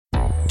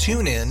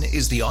TuneIn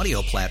is the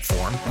audio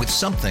platform with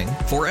something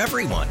for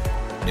everyone.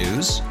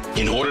 News.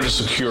 In order to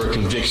secure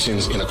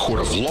convictions in a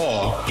court of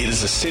law, it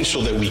is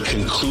essential that we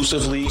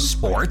conclusively.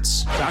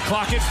 Sports. Shot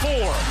clock at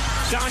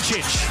 4.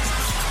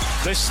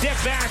 Doncic. The step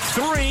back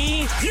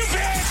 3. You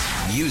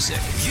bet. Music.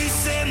 You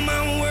set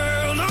my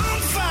world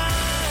on fire.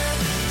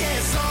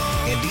 Yes,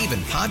 and even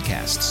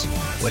podcasts.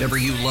 Whatever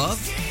you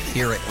love,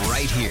 hear it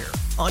right here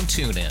on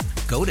TuneIn.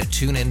 Go to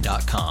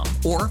TuneIn.com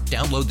or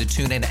download the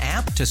TuneIn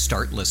app to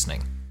start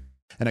listening.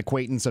 An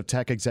acquaintance of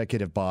tech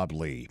executive Bob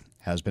Lee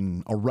has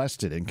been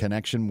arrested in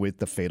connection with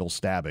the fatal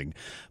stabbing.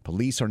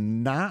 Police are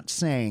not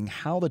saying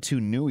how the two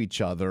knew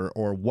each other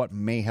or what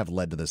may have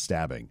led to the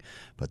stabbing.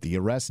 But the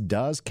arrest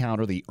does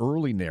counter the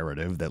early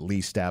narrative that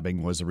Lee's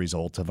stabbing was a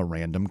result of a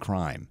random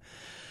crime.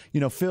 You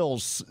know, Phil,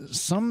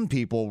 some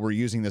people were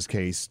using this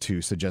case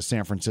to suggest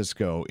San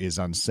Francisco is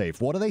unsafe.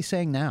 What are they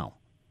saying now?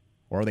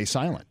 Or are they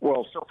silent?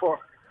 Well, so far,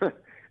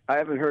 I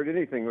haven't heard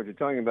anything. What you're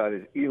talking about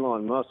is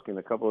Elon Musk and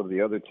a couple of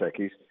the other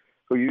techies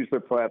who used their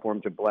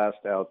platform to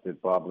blast out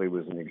that Bob Lee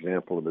was an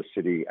example of a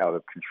city out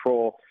of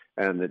control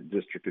and that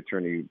District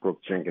Attorney Brooke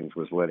Jenkins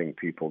was letting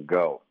people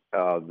go.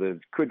 There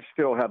could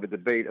still have a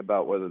debate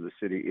about whether the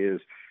city is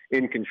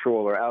in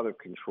control or out of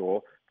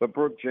control, but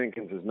Brooke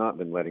Jenkins has not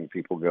been letting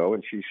people go,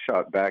 and she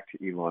shot back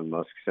to Elon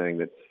Musk saying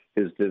that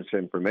his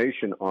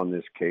disinformation on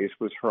this case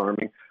was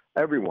harming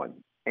everyone.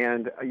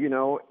 And, you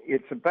know,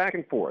 it's a back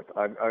and forth.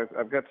 I've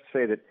got to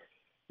say that,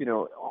 you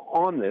know,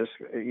 on this,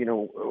 you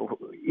know,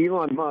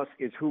 Elon Musk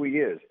is who he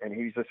is, and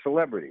he's a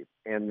celebrity.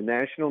 And the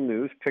national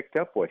news picked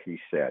up what he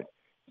said.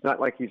 It's not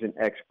like he's an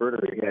expert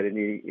or he had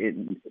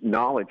any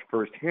knowledge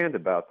firsthand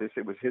about this.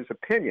 It was his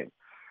opinion.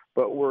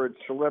 But we're a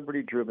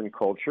celebrity-driven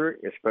culture,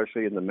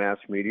 especially in the mass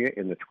media,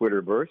 in the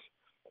Twitterverse.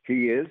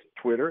 He is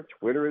Twitter.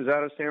 Twitter is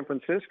out of San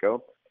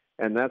Francisco,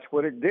 and that's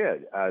what it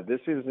did.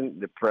 This isn't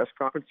the press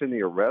conference, and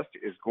the arrest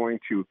is going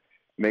to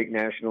make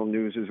national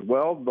news as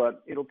well,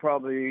 but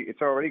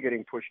it's already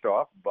getting pushed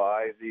off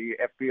by the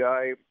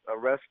FBI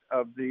arrest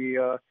of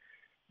the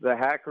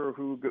hacker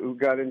who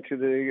got into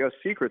the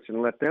secrets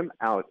and let them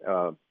out,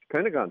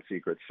 Pentagon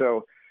secrets.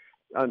 So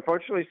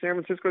unfortunately, San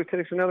Francisco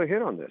takes another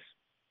hit on this.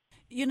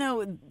 You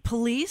know,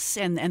 police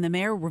and the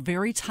mayor were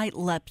very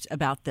tight-lipped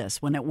about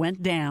this when it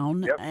went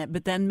down. Yep.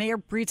 But then Mayor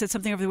Breed said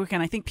something over the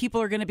weekend. I think people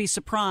are going to be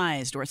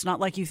surprised, or it's not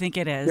like you think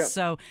it is. Yep.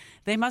 So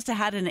they must have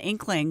had an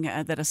inkling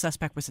that a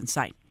suspect was in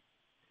sight.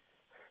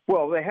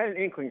 Well, they had an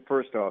inkling,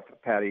 first off,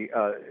 Patti.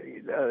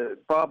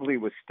 Bob Lee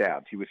was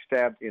stabbed. He was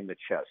stabbed in the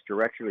chest,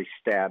 directly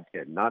stabbed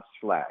in, not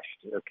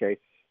slashed, okay?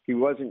 He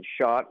wasn't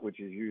shot, which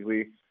is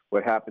usually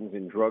what happens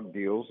in drug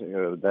deals.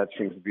 That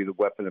seems to be the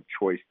weapon of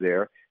choice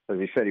there. As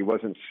I said, he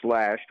wasn't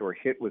slashed or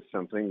hit with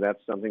something.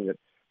 That's something that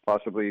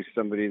possibly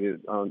somebody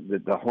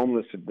that the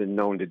homeless have been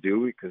known to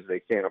do because they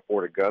can't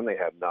afford a gun. They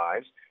have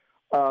knives.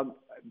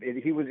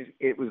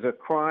 It was a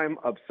crime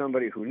of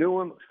somebody who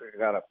knew him,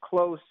 got up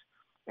close,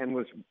 and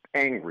was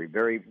angry,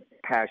 very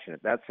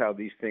passionate. That's how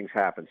these things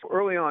happen. So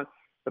early on,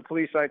 the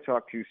police I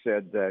talked to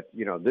said that,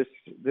 you know, this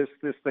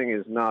thing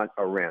is not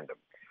a random.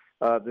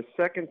 The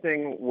second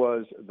thing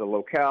was the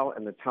locale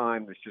and the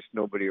time. There's just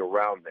nobody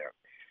around there.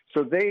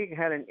 So they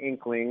had an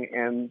inkling,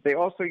 and they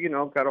also, you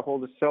know, got a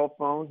hold of his cell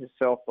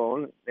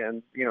phone,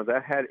 and, you know,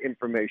 that had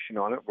information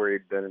on it where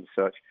he'd been and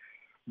such.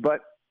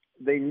 But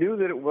they knew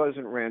that it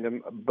wasn't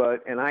random,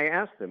 and I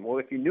asked them, well,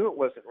 if you knew it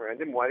wasn't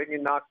random, why didn't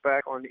you knock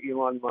back on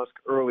Elon Musk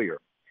earlier?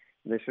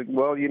 And they said,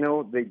 well, you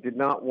know, they did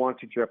not want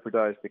to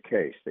jeopardize the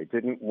case. They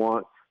didn't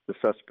want the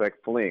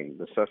suspect fleeing.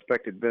 The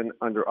suspect had been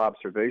under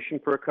observation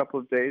for a couple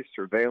of days,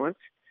 surveillance.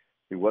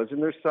 He was in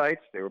their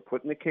sights. They were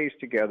putting the case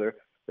together.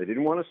 They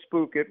didn't want to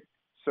spook it,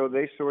 so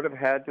they sort of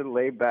had to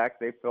lay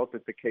back. They felt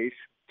that the case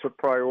took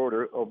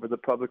priority over the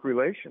public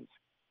relations.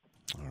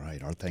 All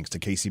right. Our thanks to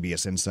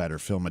KCBS Insider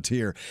Phil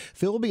Maiter.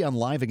 Phil will be on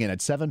live again at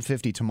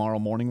 7:50 tomorrow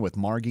morning with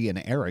Margie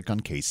and Eric on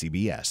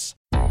KCBS.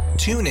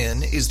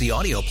 TuneIn is the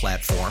audio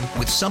platform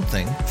with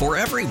something for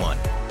everyone.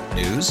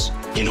 News.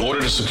 In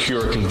order to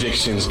secure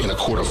convictions in a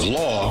court of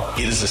law,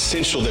 it is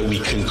essential that we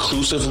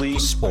conclusively.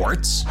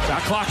 Sports.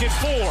 Shot clock at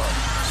 4.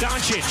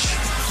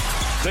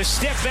 Doncic. The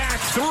step back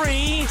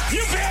 3.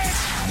 You bet.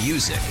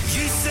 Music.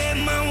 You set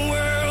my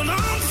world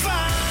on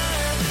fire.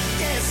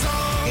 Yes,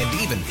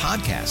 and even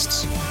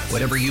podcasts.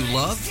 Whatever you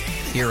love,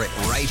 hear it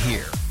right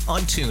here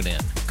on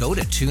TuneIn. Go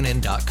to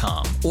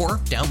TuneIn.com or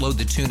download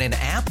the TuneIn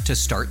app to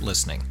start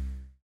listening.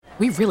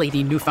 We really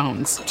need new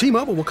phones.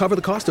 T-Mobile will cover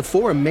the cost of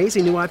 4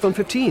 amazing new iPhone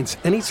 15s,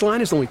 and each line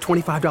is only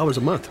 $25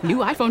 a month. New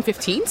iPhone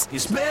 15s?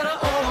 It's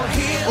better over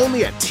here.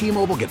 Only at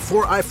T-Mobile, get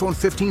 4 iPhone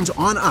 15s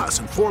on us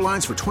and 4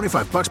 lines for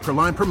 $25 per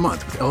line per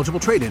month with eligible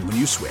trade-in when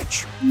you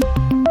switch.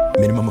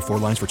 Minimum of 4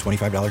 lines for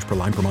 $25 per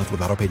line per month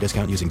with autopay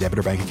discount using debit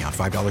or bank account.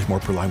 $5 more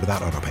per line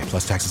without autopay,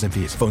 plus taxes and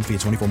fees. Phone fee at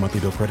 24 monthly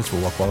bill credits for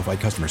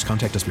well-qualified customers.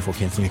 Contact us before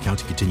canceling account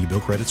to continue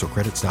bill credits or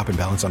credit stop and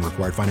balance on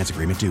required finance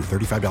agreement due.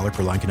 $35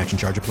 per line connection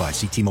charge applies.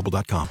 See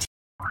T-Mobile.com.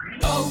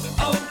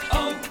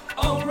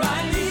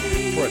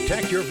 O'Reilly. For a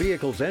Protect your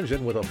vehicle's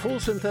engine with a full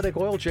synthetic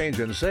oil change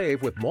and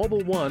save with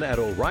Mobile One at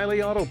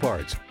O'Reilly Auto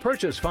Parts.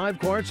 Purchase 5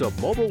 quarts of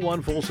Mobile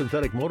One full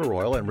synthetic motor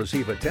oil and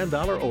receive a $10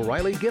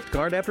 O'Reilly gift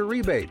card after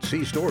rebate.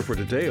 See store for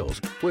details.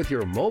 With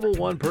your Mobile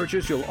One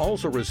purchase, you'll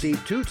also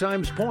receive 2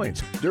 times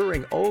points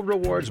during O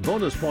Rewards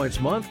Bonus Points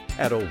Month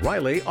at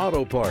O'Reilly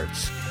Auto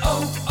Parts.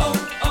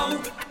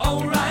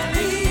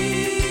 O'Reilly